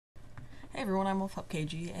Hey everyone, I'm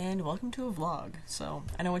wolfpupKG, and welcome to a vlog. So,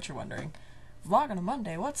 I know what you're wondering. Vlog on a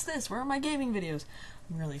Monday? What's this? Where are my gaming videos?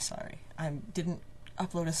 I'm really sorry. I didn't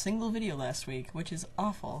upload a single video last week, which is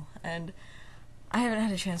awful, and I haven't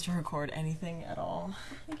had a chance to record anything at all.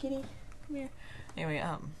 Hey kitty, come here. Anyway,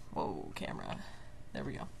 whoa, camera. There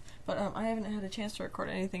we go. But, I haven't had a chance to record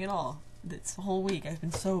anything at all. This whole week I've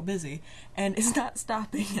been so busy, and it's not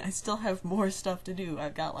stopping. I still have more stuff to do.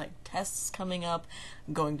 I've got like tests coming up.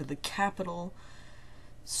 I'm going to the Capitol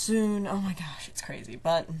soon. Oh my gosh, it's crazy,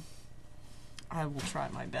 but I will try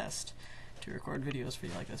my best to record videos for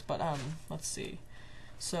you like this. But let's see.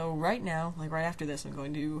 So right now, like right after this, I'm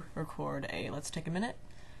going to record a Let's Take a Minute,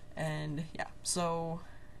 and yeah. So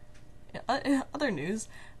other news,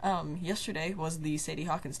 yesterday was the Sadie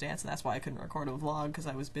Hawkins dance, and that's why I couldn't record a vlog, because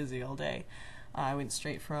I was busy all day. I went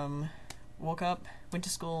straight from, woke up, went to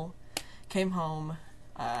school, came home,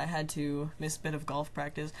 I had to miss a bit of golf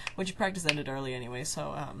practice, which practice ended early anyway,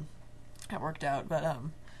 so, that worked out, but,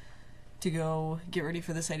 to go get ready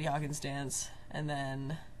for the Sadie Hawkins dance, and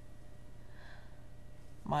then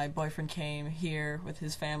my boyfriend came here with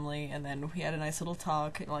his family, and then we had a nice little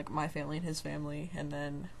talk, like my family and his family, and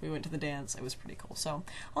then we went to the dance. It was pretty cool. So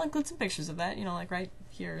I'll include some pictures of that, you know, like right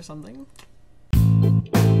here or something.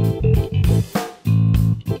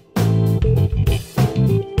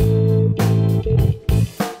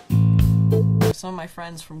 Some of my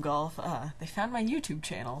friends from golf, they found my YouTube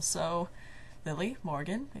channel, so Lily,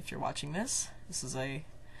 Morgan, if you're watching this is a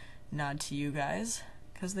nod to you guys,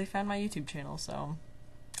 because they found my YouTube channel, so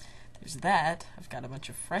there's that. I've got a bunch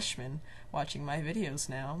of freshmen watching my videos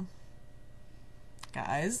now.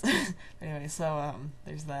 Guys. Anyway, so,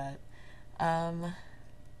 there's that.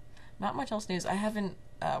 Not much else news. I haven't,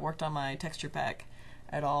 worked on my texture pack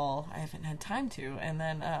at all. I haven't had time to, and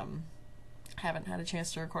then, haven't had a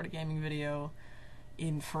chance to record a gaming video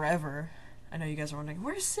in forever. I know you guys are wondering,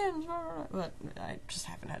 where's Sims? But I just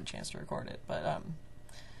haven't had a chance to record it, but,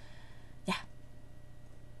 yeah.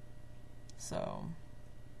 So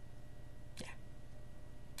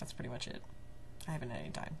that's pretty much it. I haven't had any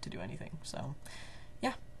time to do anything, so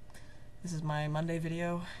yeah. This is my Monday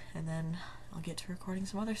video, and then I'll get to recording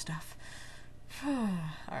some other stuff.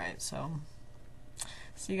 Alright, so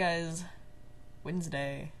see you guys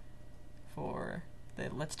Wednesday for the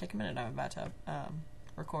Let's Take a Minute I'm about to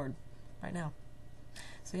record right now.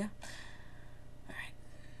 So yeah. Alright.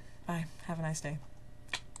 Bye. Have a nice day.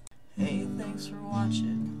 Hey, thanks for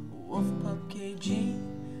watching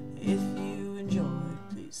wolfpupKG. If you enjoyed,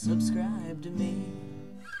 please subscribe to me.